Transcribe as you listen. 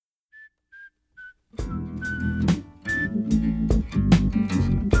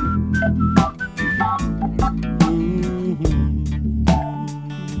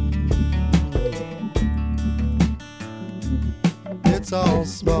it's all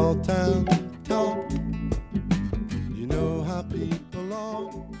small town talk. You know how people are.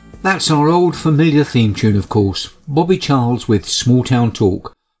 That's our old familiar theme tune, of course, Bobby Charles with Small Town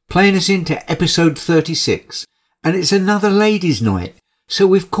Talk, playing us into episode 36, and it's another ladies' night, so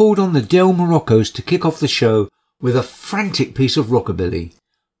we've called on the Del Moroccos to kick off the show with a frantic piece of rockabilly,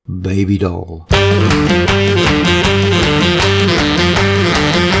 Baby Doll.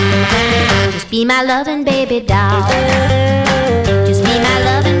 Just be my loving baby doll. Just be my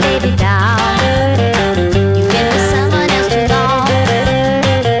loving baby doll. You've been with someone else too long.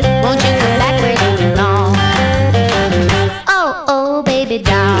 Won't you come back where you belong? Oh, oh, baby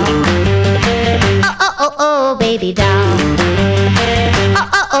doll. Oh, oh, oh, oh, baby doll. Oh,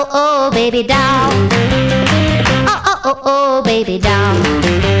 oh, oh, oh, baby doll. Oh, oh, oh, oh, baby doll.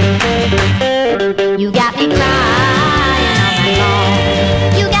 You got me crying all night long.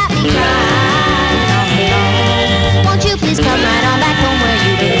 You got me crying all night long. Won't you please come right on back home where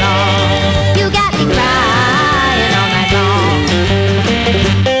you belong? You got me crying all night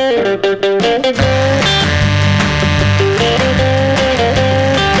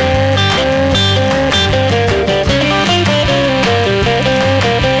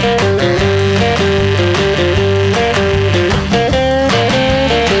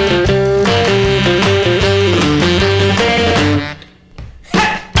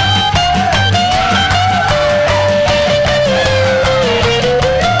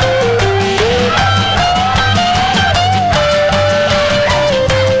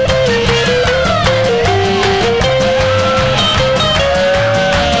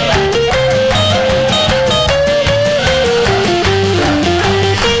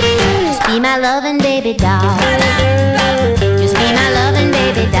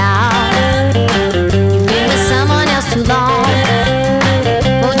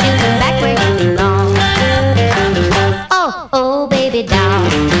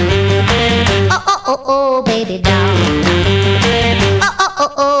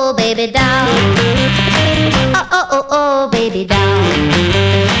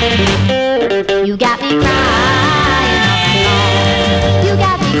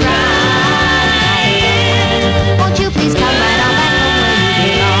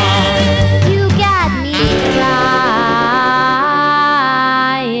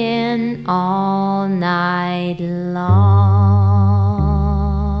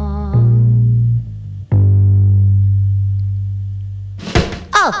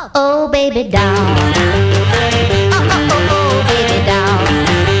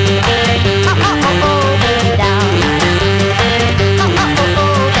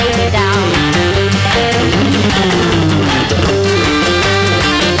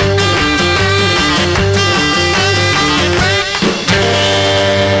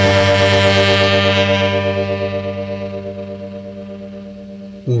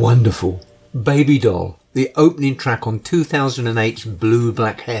Wonderful. Baby Doll, the opening track on 2008's Blue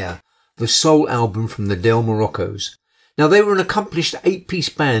Black Hair, the soul album from the Del Moroccos. Now, they were an accomplished 8-piece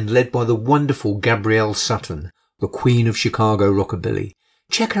band led by the wonderful Gabrielle Sutton, the Queen of Chicago Rockabilly.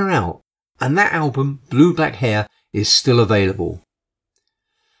 Check her out. And that album, Blue Black Hair, is still available.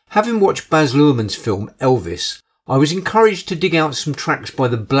 Having watched Baz Luhrmann's film Elvis, I was encouraged to dig out some tracks by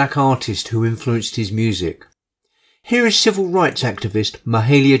the black artist who influenced his music. Here is civil rights activist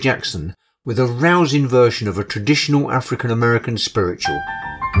Mahalia Jackson with a rousing version of a traditional African-American spiritual.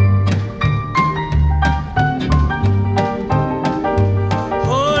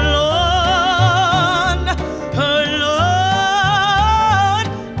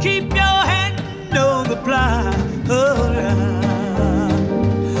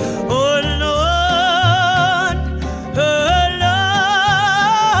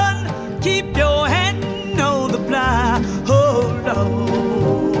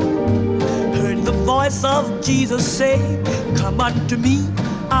 Of Jesus say, come unto me,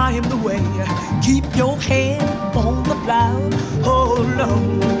 I am the way. Keep your hand on the plow, oh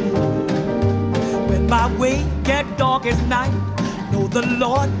Lord. When my way get dark as night, know the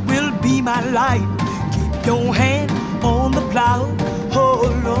Lord will be my light. Keep your hand on the plow, oh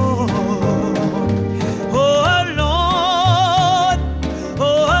Lord. Oh Lord,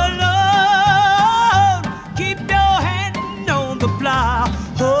 oh Lord, keep your hand on the plow,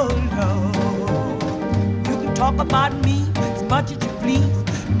 oh Lord. Talk about me as much as you please.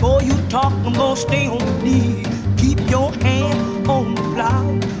 Before you talk, I'm gonna stay on my knees. Keep your hand on the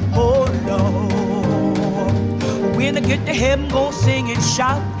plow, oh Lord. When I get to heaven, gonna sing and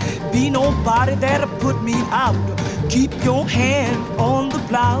shout. Be nobody that'll put me out. Keep your hand on the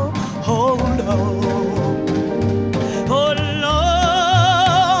plow, oh Lord. Oh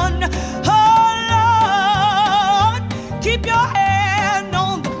Lord, oh Lord, keep your hand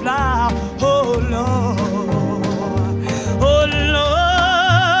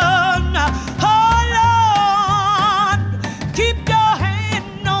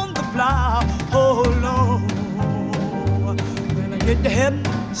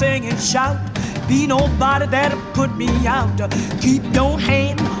sing and shout. Be nobody that'll put me out. Keep your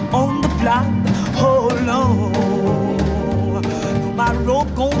hand on the plow. Hold on. My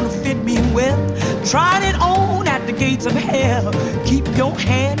rope gonna fit me well. Tried it on at the gates of hell. Keep your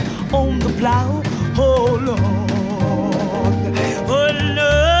hand on the plow. Hold on. Oh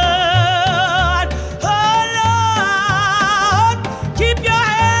Lord, oh Lord, keep your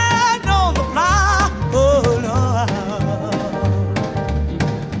hand on the plow. Oh Lord.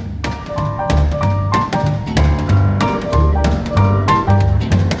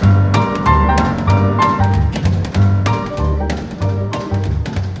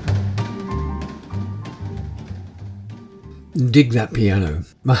 Dig that piano.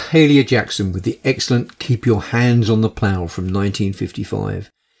 Mahalia Jackson with the excellent Keep Your Hands on the Plough from 1955.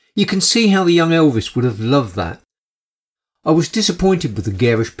 You can see how the young Elvis would have loved that. I was disappointed with the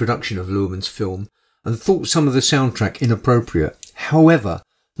garish production of Luhrmann's film and thought some of the soundtrack inappropriate. However,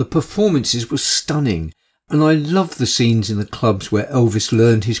 the performances were stunning and I loved the scenes in the clubs where Elvis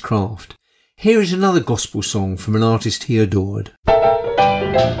learned his craft. Here is another gospel song from an artist he adored.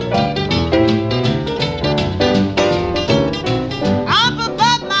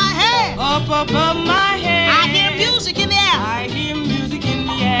 Above my head, I hear music in the air. I hear music in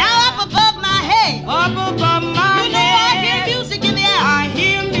the air. Now up above my head, up above my head, I hear music in the air. I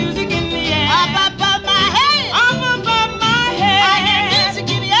hear music in the air. Up above my head, up above my head, I hear music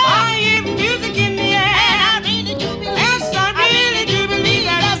in the air. I hear music in the air. And I really do believe, yes, I really do believe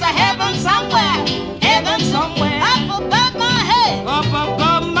there's a heaven somewhere, heaven somewhere. Up above my head, up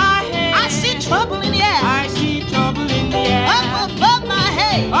above my head, I see trouble in the air. I see trouble in the air. Up above my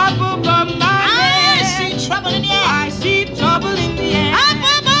head, up above my trouble in the air. I see trouble in the air. Up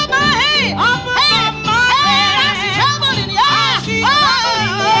above my head. Up above my head. I see trouble in the air. I see trouble in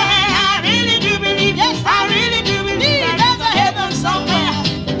the air. I really do believe. Yes, I really do believe there's a heaven somewhere.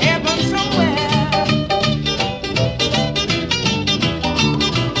 Heaven somewhere.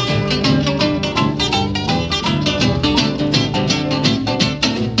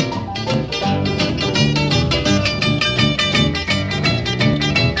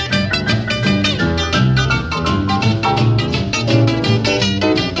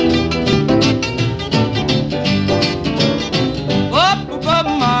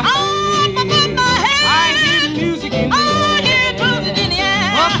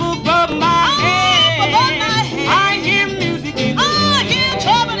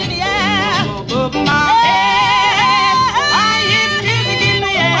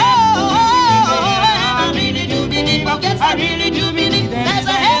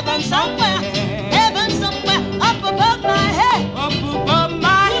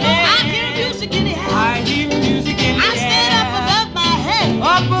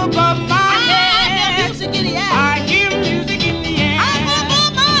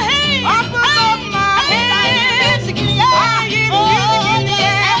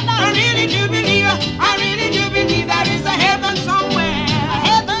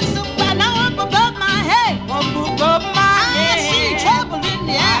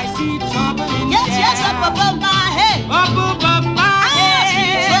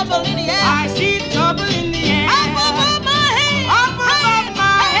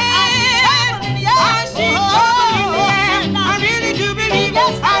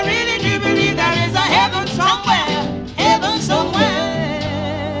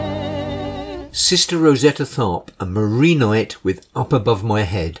 Sister Rosetta Tharpe and Marie Knight with Up Above My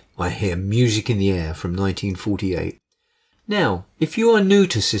Head, I Hear Music in the Air from 1948. Now, if you are new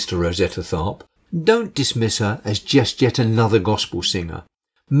to Sister Rosetta Tharpe, don't dismiss her as just yet another gospel singer.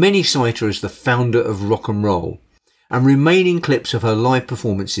 Many cite her as the founder of rock and roll, and remaining clips of her live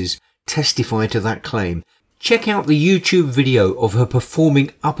performances testify to that claim. Check out the YouTube video of her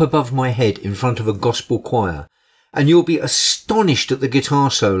performing Up Above My Head in front of a gospel choir, and you'll be astonished at the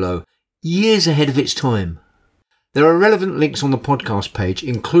guitar solo, years ahead of its time. There are relevant links on the podcast page,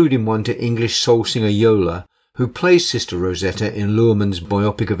 including one to English soul singer Yola, who plays Sister Rosetta in Luhrmann's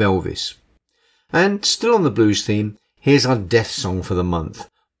biopic of Elvis. And still on the blues theme, here's our death song for the month.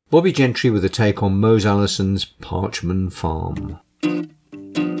 Bobby Gentry with a take on Mose Allison's Parchman Farm.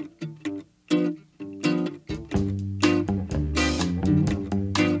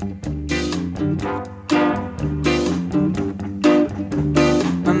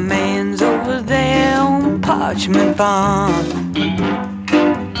 My man's over there on Parchman Farm,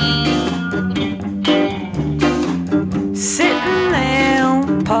 sitting there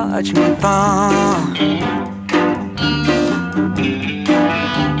on Parchman Farm.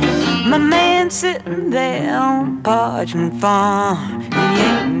 My man's sitting there on Parchman Farm. He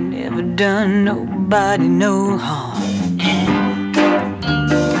ain't never done nobody no harm.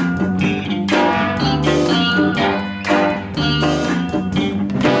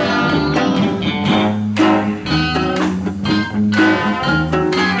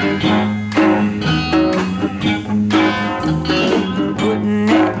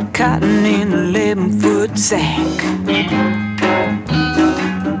 cotton in an 11-foot sack.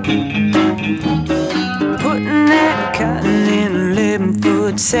 Putting that cotton in an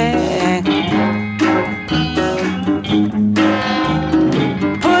 11-foot sack.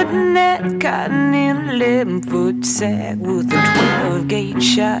 Putting that cotton in an 11-foot sack with a 12-gauge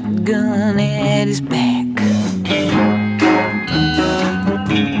shotgun at his back.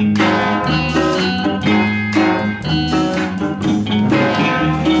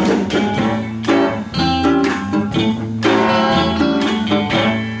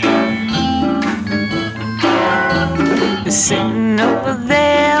 Sitting over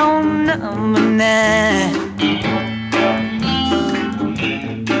there on number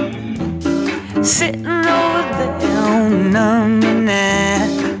 9. Sitting over there on number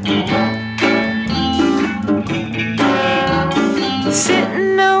 9.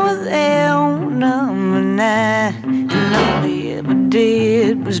 Sitting over there on number 9. And all he ever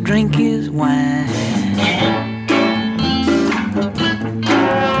did was drink his wine.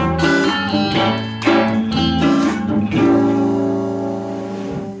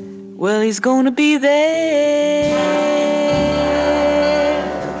 Well, he's gonna be there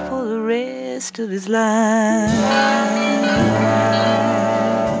for the rest of his life.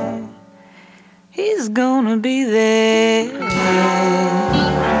 He's gonna be there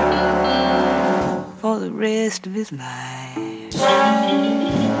for the rest of his life.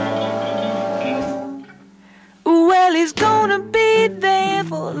 Well, he's gonna be there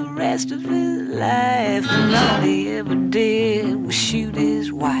for the rest of his life. And all he ever did was shoot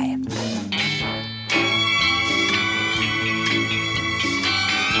his wife.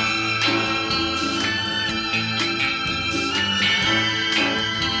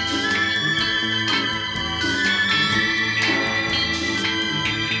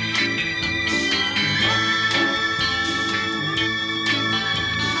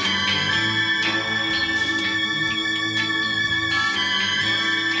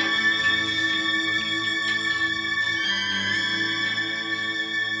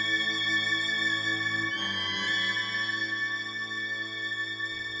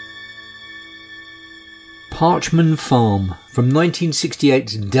 Parchman Farm from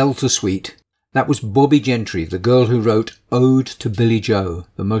 1968's Delta Suite. That was Bobby Gentry, the girl who wrote Ode to Billy Joe,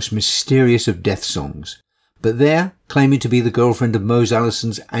 the most mysterious of death songs. But there, claiming to be the girlfriend of Mose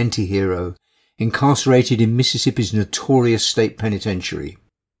Allison's anti-hero, incarcerated in Mississippi's notorious state penitentiary.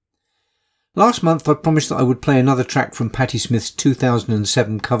 Last month I promised that I would play another track from Patti Smith's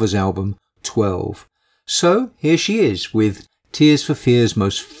 2007 covers album, 12. So here she is with Tears for Fears'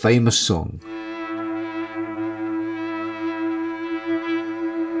 most famous song.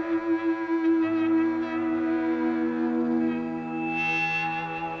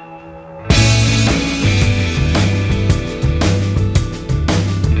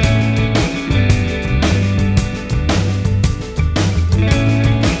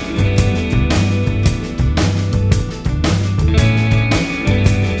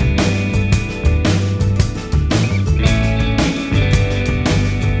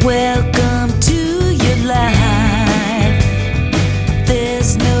 Welcome to your life.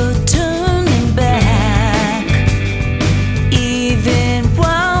 There's no turning back. Even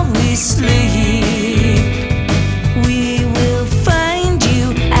while we sleep, we will find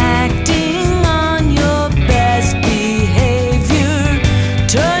you acting on your best behavior.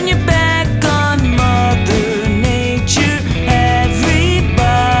 Turn your back on Mother Nature.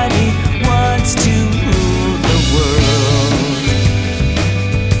 Everybody wants to rule the world.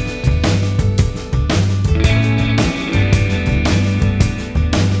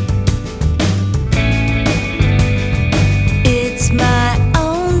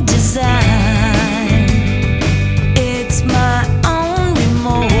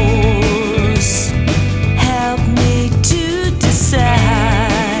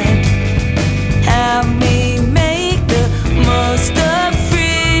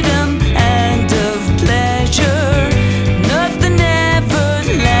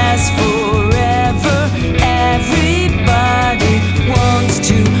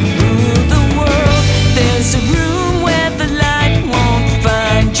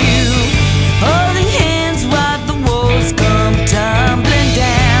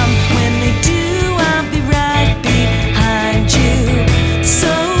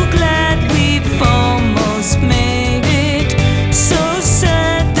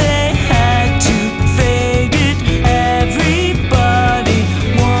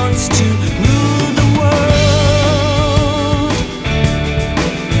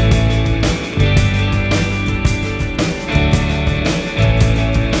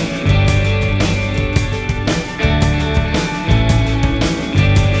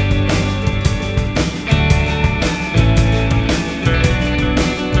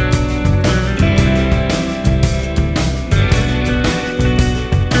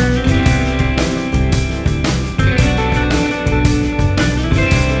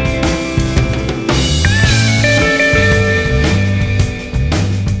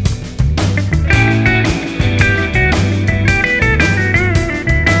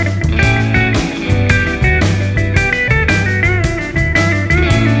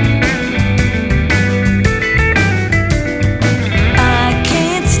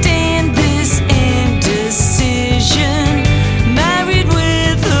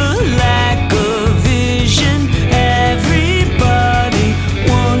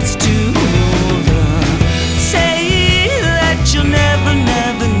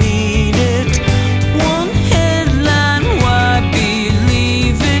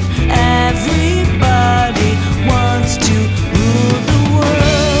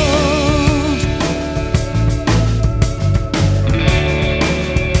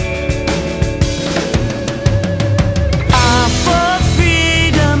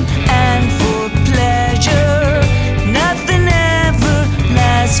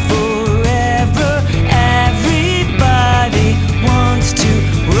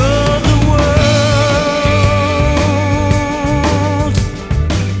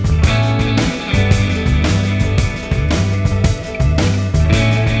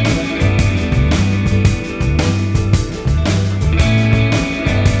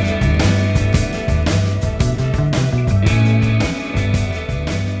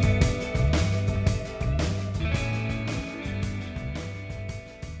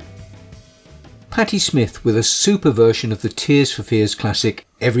 Patti Smith with a super version of the Tears for Fears classic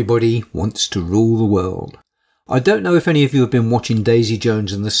Everybody Wants to Rule the World. I don't know if any of you have been watching Daisy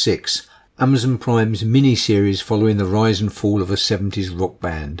Jones and the Six, Amazon Prime's mini-series following the rise and fall of a 70s rock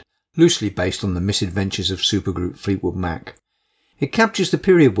band, loosely based on the misadventures of supergroup Fleetwood Mac. It captures the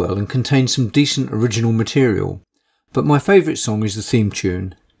period well and contains some decent original material, but my favourite song is the theme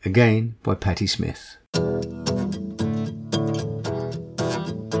tune, again by Patti Smith.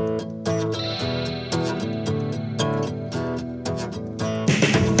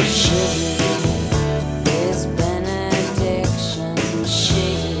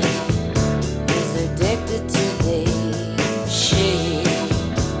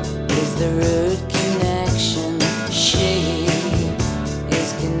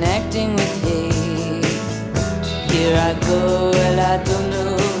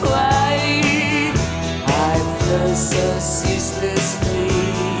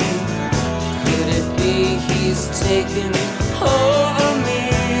 Taking over me.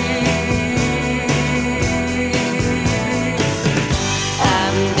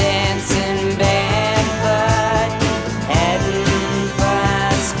 I'm dancing barefoot, heading for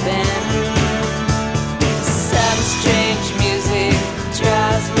a spin. Some strange music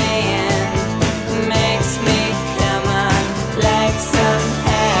draws me in, makes me come on like some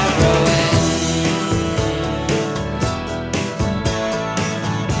heroin.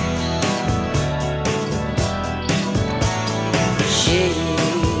 She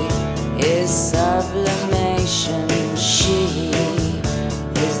is sublimation. She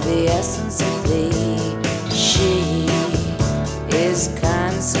is the essence of thee. She is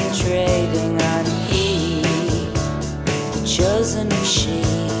concentrating on he, the chosen of she.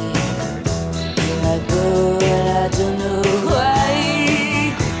 Here I go and I don't know why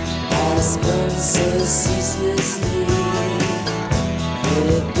I spin so ceaselessly. Could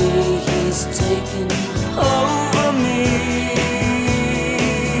it be he's taking over me?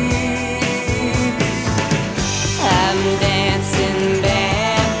 I'm dancing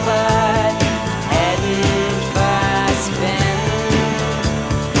barefoot, heading for a spin.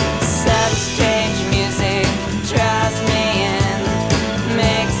 Some strange music draws me in,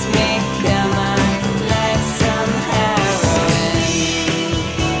 makes me come on like some heroin.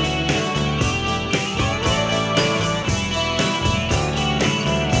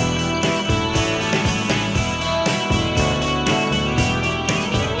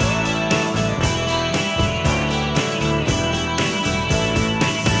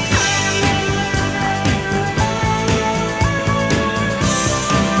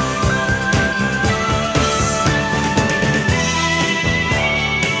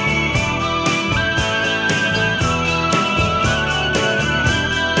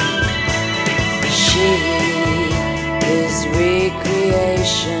 She is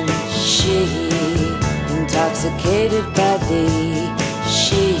recreation. She intoxicated by thee.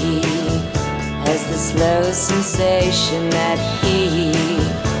 She has the slow sensation that he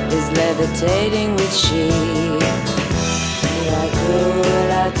is levitating with she. Here I go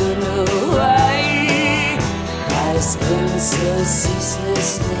and I don't know why I spin so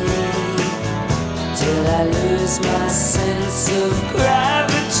ceaselessly till I lose my sense of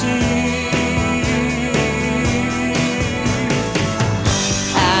gravity.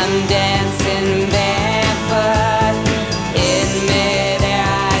 I'm dancing barefoot, in midair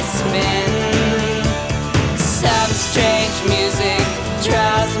I spin. Some strange music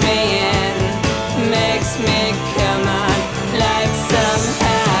draws me in, makes me come on like some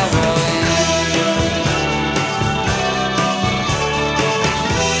heroin.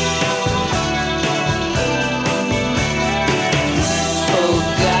 Oh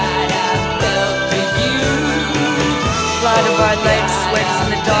God, I fell for you. Light of our legs sweats in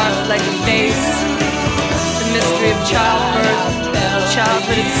the dark like a face. The mystery of childbirth,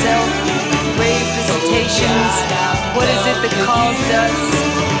 childhood itself, grave visitations. What is it that calls us?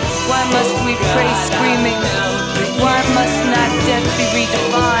 Why must we pray screaming? Why must not death be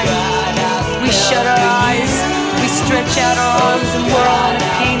redefined? We shut our eyes, we stretch out our arms and whirl on a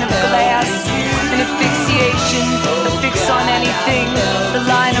pane of glass. An asphyxiation, a fix on anything. The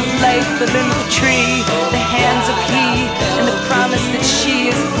line of life, the limb of tree, the hands of he, and the promise that she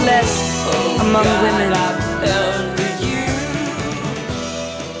is blessed among women.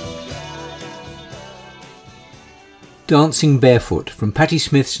 Dancing Barefoot from Patti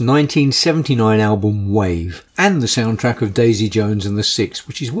Smith's 1979 album Wave, and the soundtrack of Daisy Jones and the Six,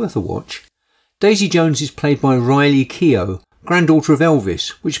 which is worth a watch. Daisy Jones is played by Riley Keough, granddaughter of Elvis,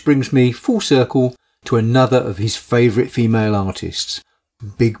 which brings me full circle to another of his favourite female artists,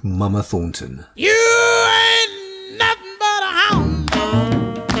 Big Mama Thornton. You ain't nothing but a hound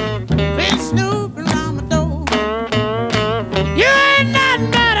dog, Prince Snoop.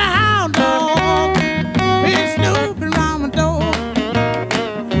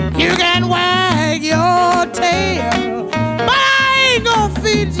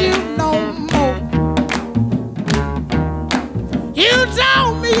 feed you no more. You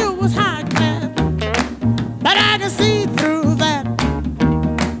told me you was high class, but I can see through that.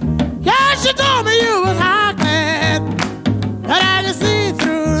 Yes, you told me you was high class, but I can see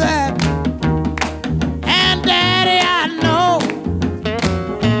through that. And Daddy, I know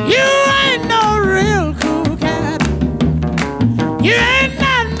you ain't no real cool cat. You ain't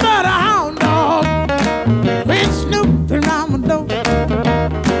nothing but a hound dog with snooping around my door.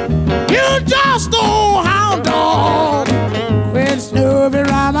 You just old hound dog with snooping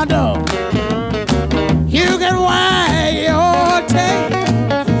around my door. You can wag your tail,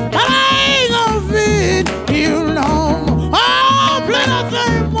 but I ain't gonna feed you no more. Oh, play that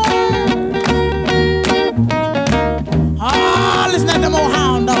thing more. Oh, listen to them old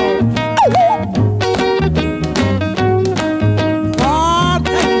hound dog. Oh,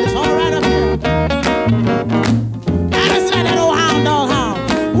 play this all right up here. Now listen to that old hound dog hound.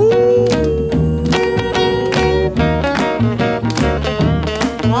 Ooh.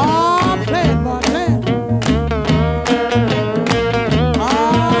 Oh, play it, boy, play it. Oh,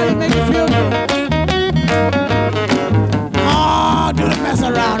 you make me feel good. Oh, do the mess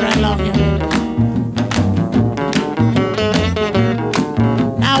around right along here.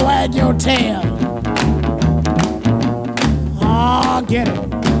 Now wag your tail. Oh, get it.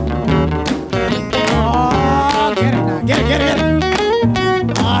 Oh, get it now. Get it.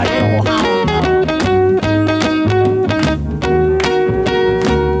 Oh, you old hound dog.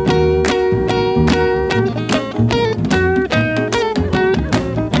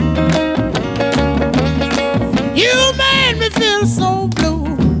 You made me feel so blue.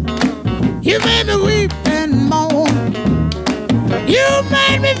 You made me weep and moan. You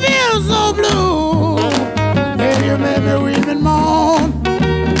made me feel so blue. Yeah, you made me weep and moan.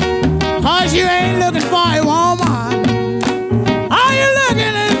 'Cause you ain't looking for a woman. All you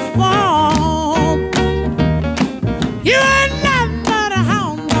looking is for. You ain't nothing but a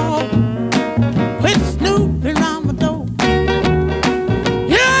hound dog with snooping around my door.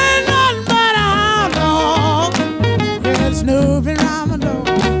 You ain't nothing but a hound dog with snooping around my door.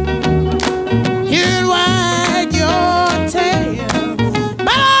 You can wag your tail,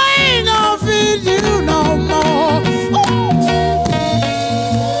 but I ain't gonna feed you no more.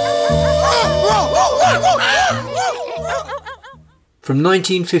 From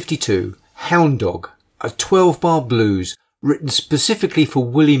 1952, Hound Dog, a 12-bar blues written specifically for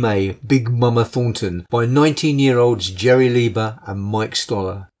Willie Mae, Big Mama Thornton by 19-year-olds Jerry Lieber and Mike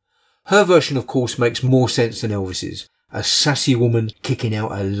Stoller. Her version, of course, makes more sense than Elvis's, a sassy woman kicking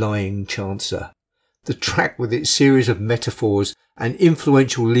out a lying chancer. The track, with its series of metaphors and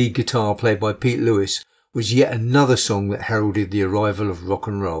influential lead guitar played by Pete Lewis, was yet another song that heralded the arrival of rock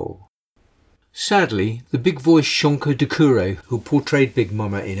and roll. Sadly, the big-voiced Shonka Dekure, who portrayed Big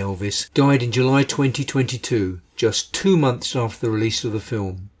Mama in Elvis, died in July 2022, just 2 months after the release of the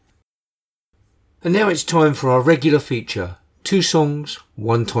film. And now it's time for our regular feature, 2 songs,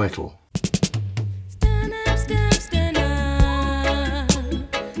 1 title. Stand up, stand, stand up.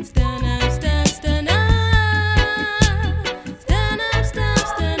 Stand up, stand, stand up. Stand up, stand,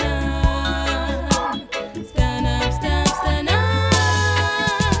 stand up. Stand up, stand, stand up.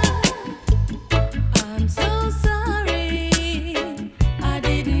 I'm so sorry, I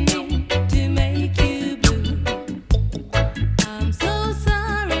didn't mean to make you blue. I'm so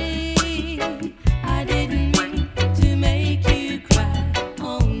sorry, I didn't mean to make you cry.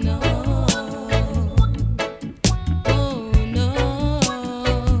 Oh no.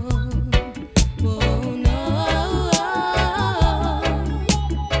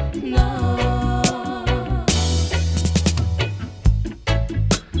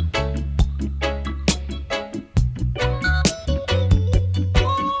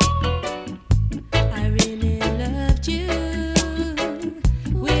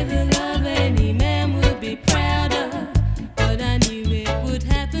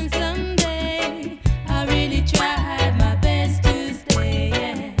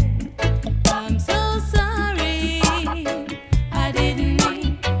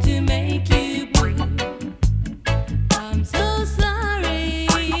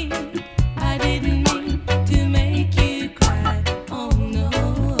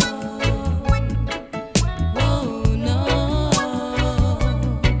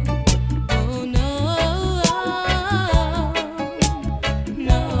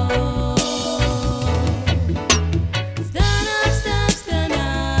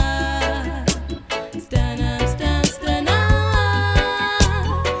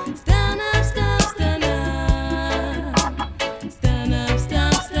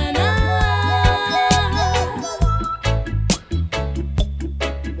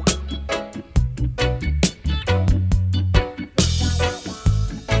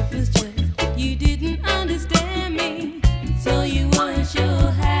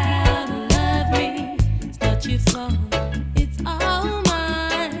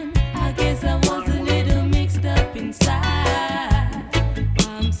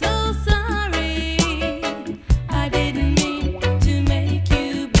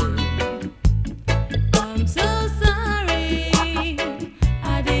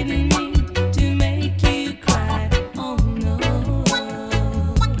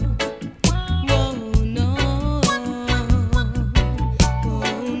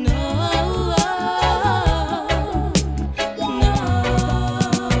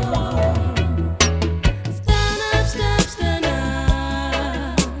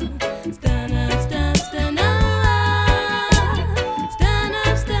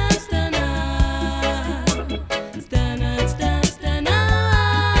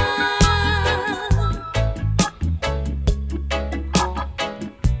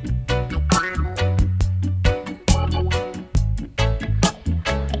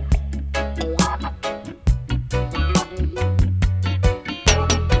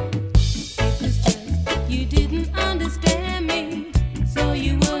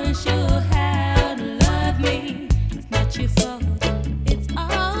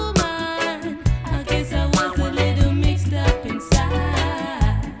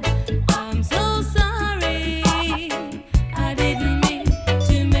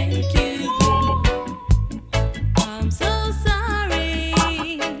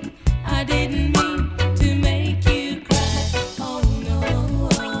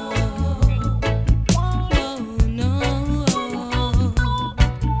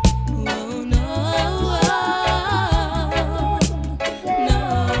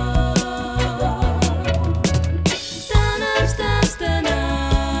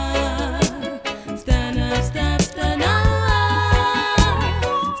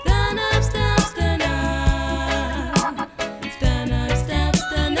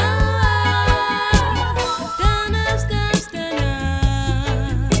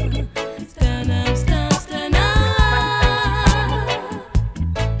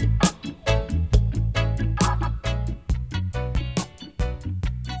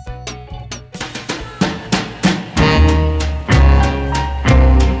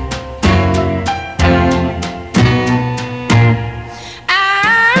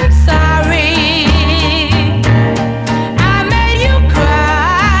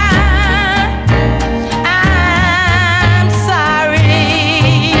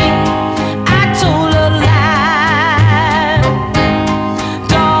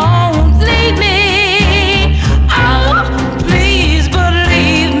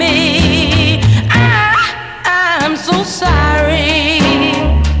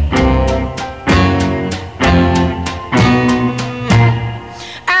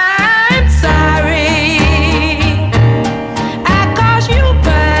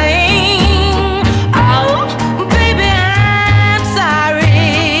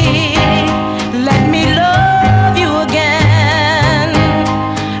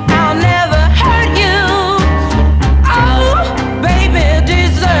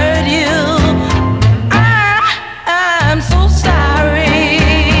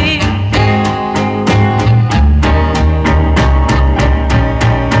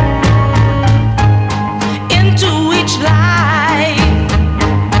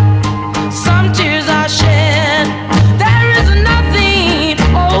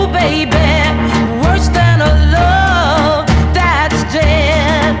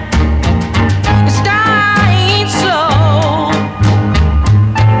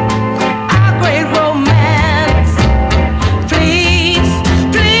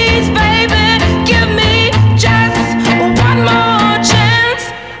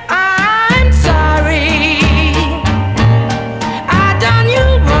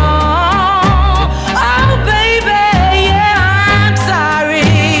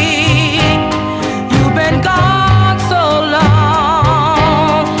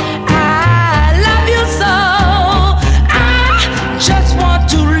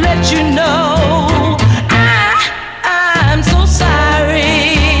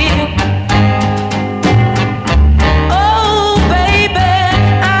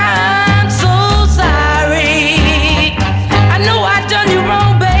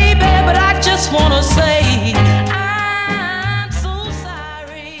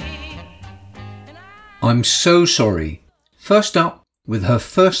 I'm So Sorry. First up, with her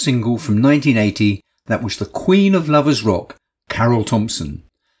first single from 1980, that was the Queen of Lovers Rock, Carol Thompson.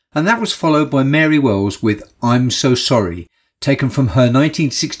 And that was followed by Mary Wells with I'm So Sorry, taken from her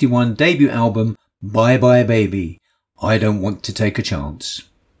 1961 debut album Bye Bye Baby, I Don't Want to Take a Chance.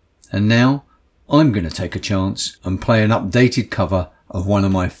 And now, I'm going to take a chance and play an updated cover of one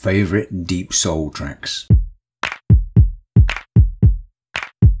of my favourite deep soul tracks.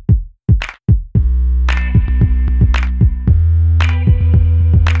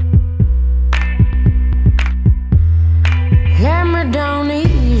 Let me down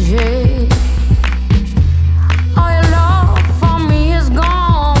easy. All your love for me is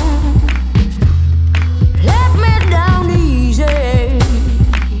gone. Let me down easy.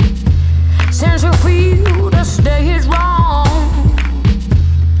 Since you feel the stay is wrong.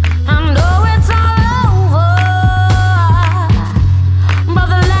 I know it's all over, but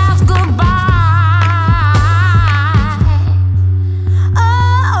the last goodbye.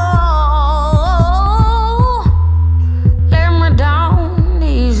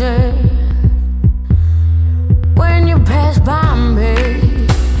 When you pass by me,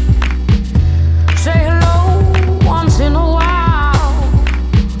 say hello once in a while.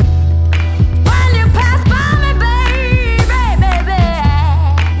 When you pass by me, baby,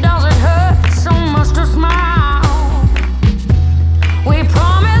 does it hurt so much to smile? We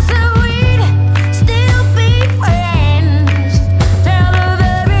promised that we'd still be friends till the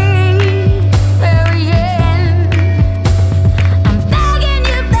very end. I'm begging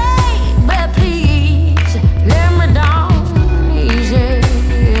you, baby, please let me down easy.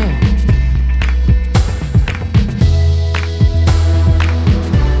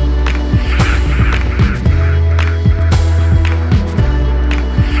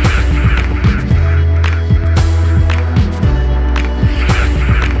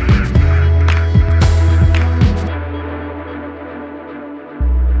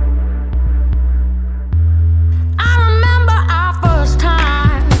 I remember our first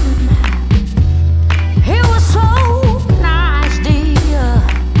time. It was so nice, dear.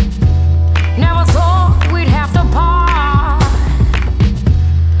 Never thought we'd have to part,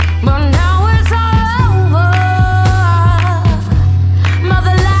 but now it's all over. But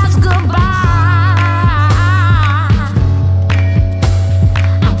the last goodbye.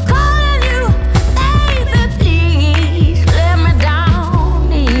 I'm calling you, baby, please let me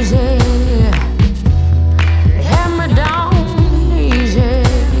down easy. Let me down easy,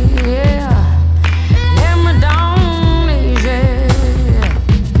 yeah. Let me down easy.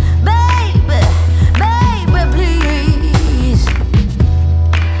 Baby, please.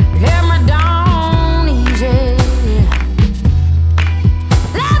 Let me down easy.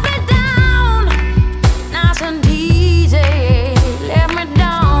 Let me down nice and easy. Let me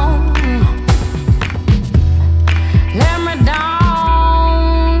down. Let me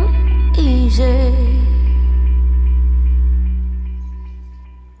down easy.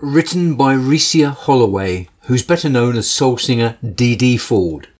 Written by Rhea Holloway, who's better known as soul singer Dee Dee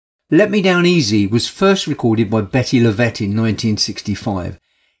Ford. Let Me Down Easy was first recorded by Betty LaVette in 1965.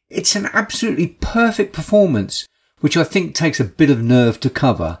 It's an absolutely perfect performance, which I think takes a bit of nerve to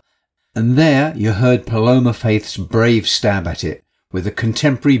cover. And there you heard Paloma Faith's brave stab at it, with a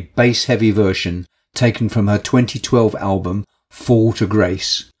contemporary bass-heavy version taken from her 2012 album Fall to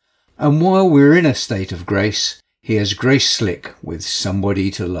Grace. And while we're in a state of grace, here's Grace Slick with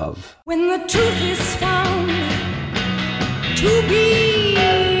Somebody to Love. When the truth is found to be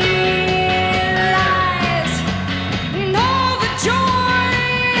lies, and all the joy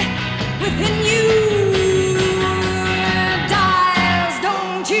within you dies.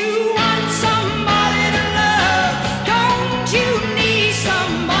 Don't you want somebody to love? Don't you need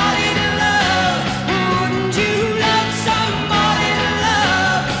somebody to love? Wouldn't you love somebody to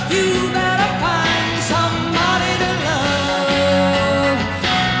love? You better find somebody to love.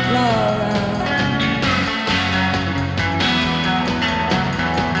 Love.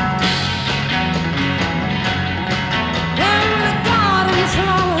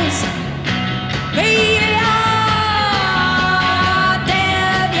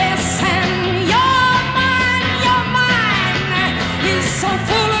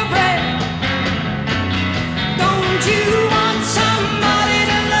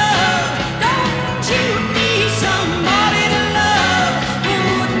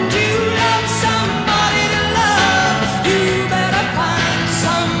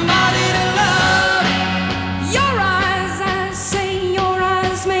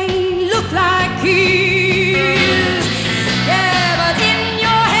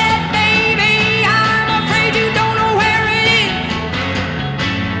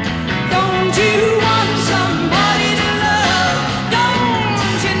 you want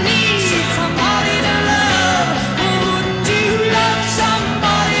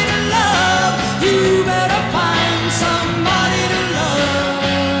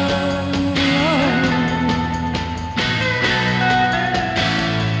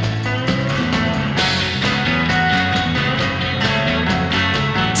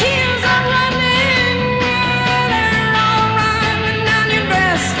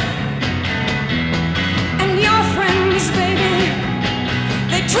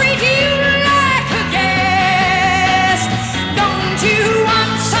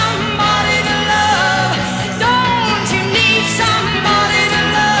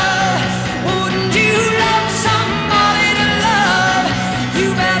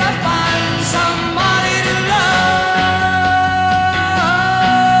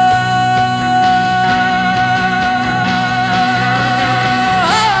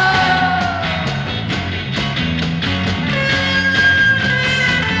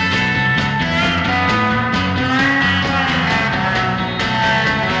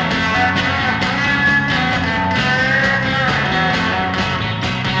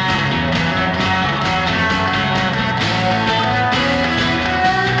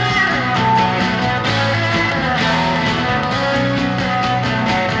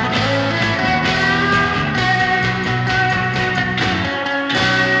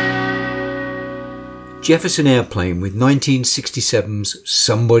Jefferson Airplane with 1967's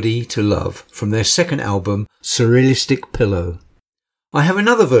Somebody to Love from their second album Surrealistic Pillow. I have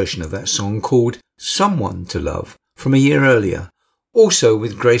another version of that song called Someone to Love from a year earlier, also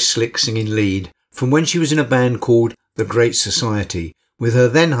with Grace Slick singing lead, from when she was in a band called The Great Society with her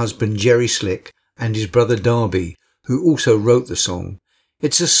then husband Jerry Slick and his brother Darby, who also wrote the song.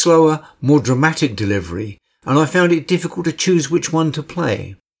 It's a slower, more dramatic delivery, and I found it difficult to choose which one to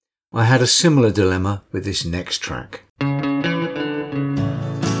play. I had a similar dilemma with this next track. Stay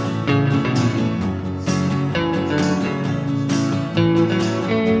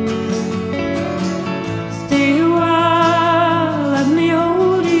a while, let me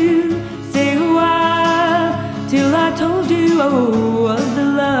hold you. Stay a while till I told you of the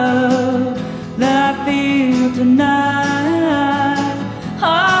love that I feel tonight.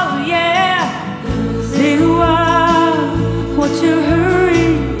 Oh yeah, stay a while, what's your hurry?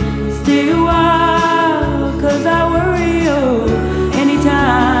 Stay a while, 'cause I worry, oh,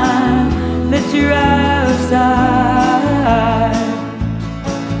 anytime that you're outside.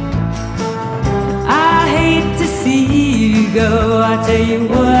 I hate to see you go, I tell you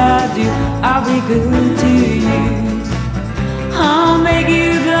what I do, I'll be good to you. I'll make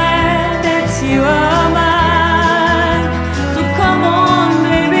you glad that you are mine. So come on,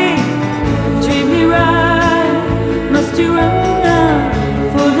 baby, treat me right. Must you run now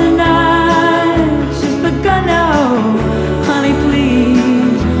for the night? She's begun now, honey,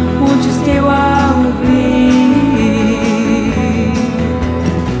 please, won't you stay a while with me?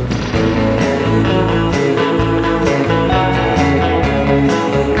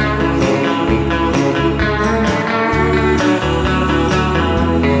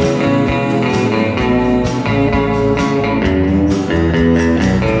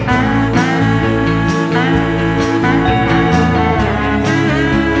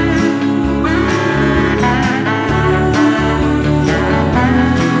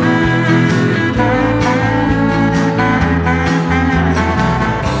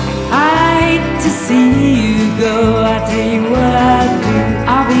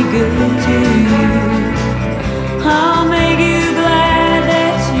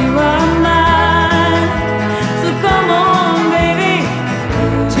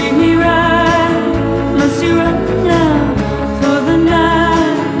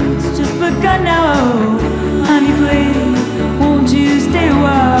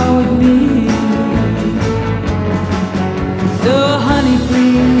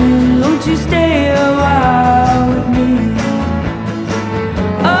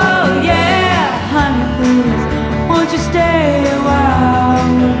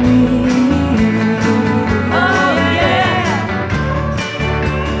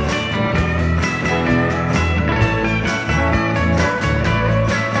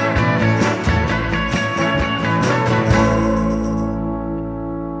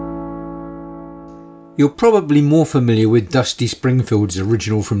 You're probably more familiar with Dusty Springfield's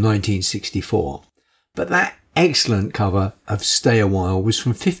original from 1964, but that excellent cover of Stay a While was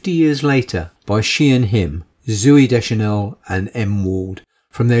from 50 years later by she and him, Zooey Deschanel and M. Ward,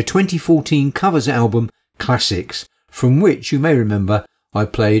 from their 2014 covers album Classics, from which you may remember I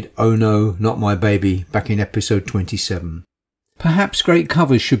played Oh No, Not My Baby back in episode 27. Perhaps great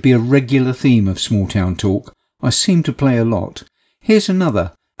covers should be a regular theme of Small Town Talk. I seem to play a lot. Here's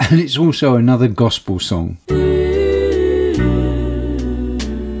another, and it's also another gospel song.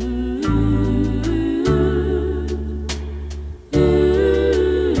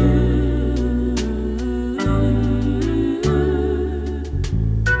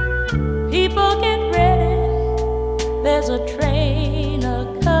 People get ready, there's a train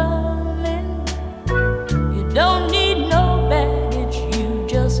a-coming. You don't need no baggage, you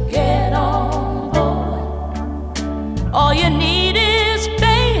just get on board. All you need is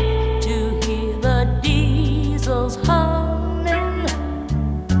faith to hear the diesels humming.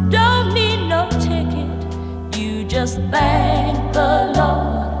 Don't need no ticket, you just thank the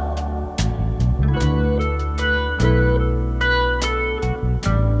Lord.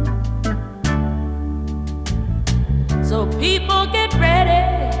 So people get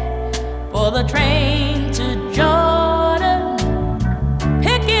ready for the train to Jordan,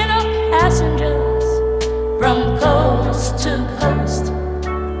 picking up passengers from coast to coast.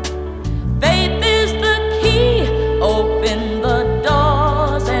 Faith is the key, open the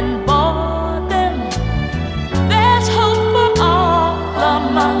doors and board them. There's hope for all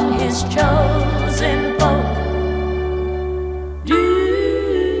among his chosen folk.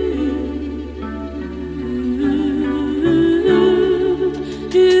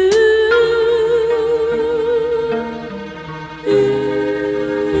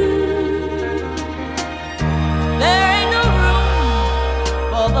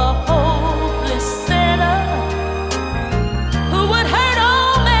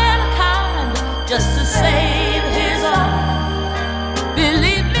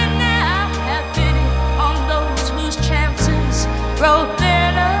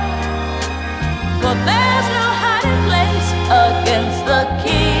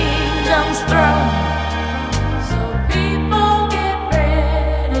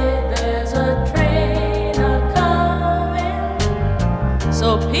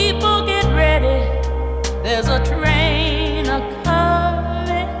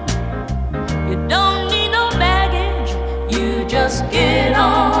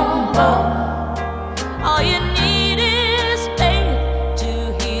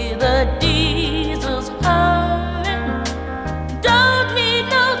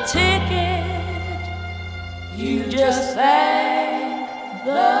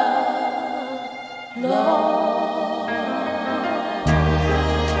 Written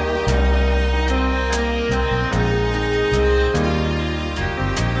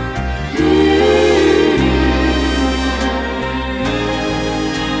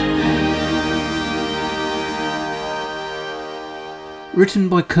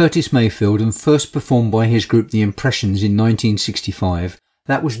by Curtis Mayfield and first performed by his group The Impressions in 1965,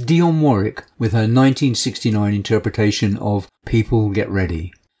 that was Dionne Warwick with her 1969 interpretation of People Get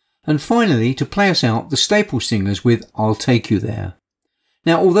Ready. And finally, to play us out, the Staples Singers with I'll Take You There.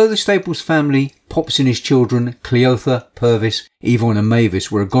 Now, although the Staples family, Pops and his children, Cleotha, Purvis, Yvonne and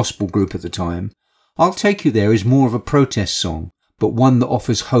Mavis were a gospel group at the time, I'll Take You There is more of a protest song, but one that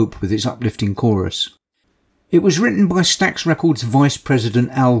offers hope with its uplifting chorus. It was written by Stax Records Vice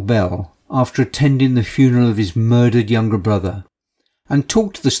President Al Bell after attending the funeral of his murdered younger brother, and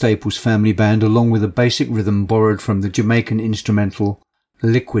taught to the Staples family band along with a basic rhythm borrowed from the Jamaican instrumental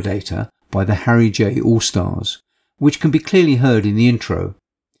Liquidator by the Harry J. All-Stars, which can be clearly heard in the intro.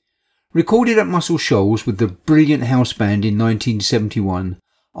 Recorded at Muscle Shoals with the Brilliant House Band in 1971,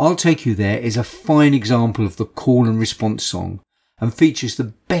 I'll Take You There is a fine example of the call and response song, and features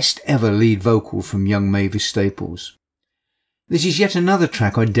the best ever lead vocal from young Mavis Staples. This is yet another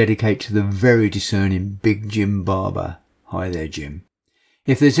track I dedicate to the very discerning Big Jim Barber. Hi there, Jim.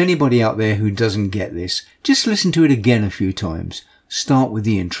 If there's anybody out there who doesn't get this, just listen to it again a few times. Start with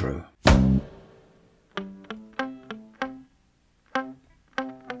the intro.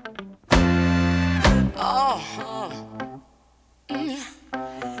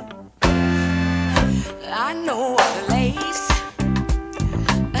 I know a place.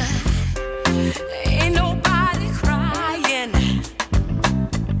 Ain't nobody crying.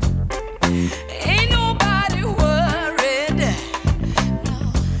 Ain't nobody worried.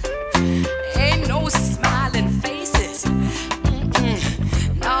 No. Ain't no smiling faces.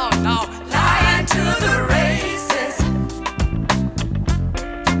 No, no. Lying to the races.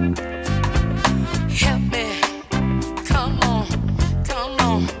 Help me. Come on. Come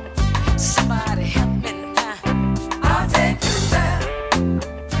on. Somebody help me now. I'll take you there.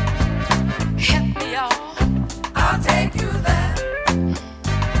 Help me, y'all. I'll take you there.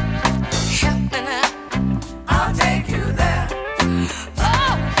 Help me now. I'll take you there.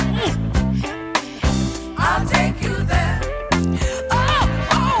 Oh, I'll take you there.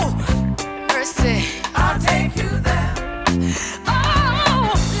 Oh, mercy. I'll take you there.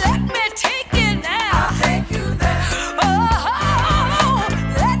 Oh, let me take you now. I'll take you there. Oh,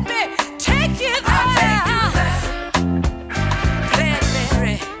 let me take you there. I'll take you there. Play it,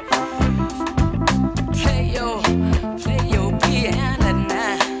 Mary. Play your piano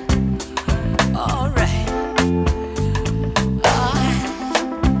now. All right.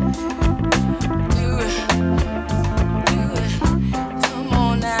 Do it. Come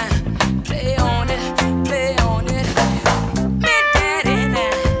on now. Play on it. Play on it. Me daddy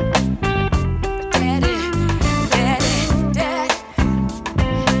now. Daddy.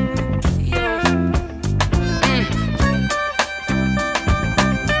 Yo.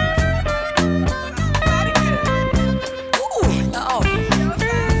 Ooh, Lord.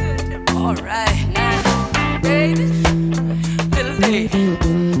 All right now, baby, little lady, I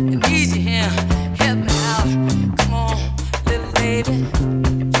need you here. Help me out. Come on, little lady.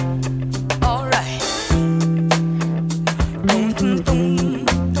 All right. Dum, dum, dum,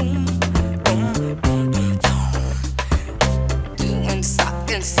 dum, dum, dum, dum. Doing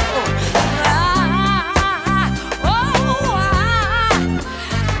something so.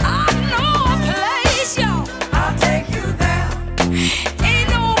 I know a place, y'all. I'll take you there. Ain't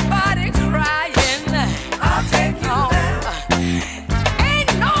nobody crying. I'll take you there.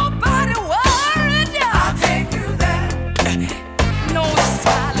 Ain't nobody worried. I'll take you there. No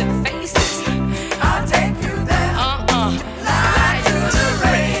smiling faces. I'll take you there. Lie to the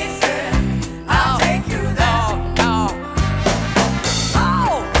races. I'll take you there. No.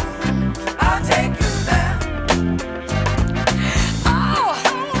 Oh, I'll take you there.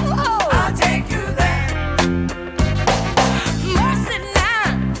 Oh, I'll take you there. Mercy now.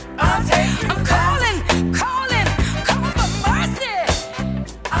 I'll take you there. I'm calling for mercy.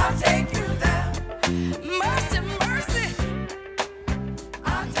 I'll take you there. Mercy.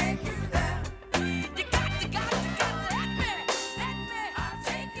 I'll take you there. You got to let me. I'll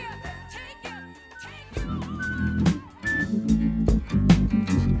take you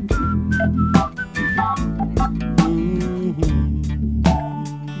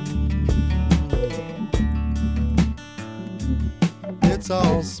It's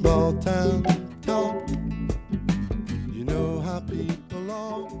all small town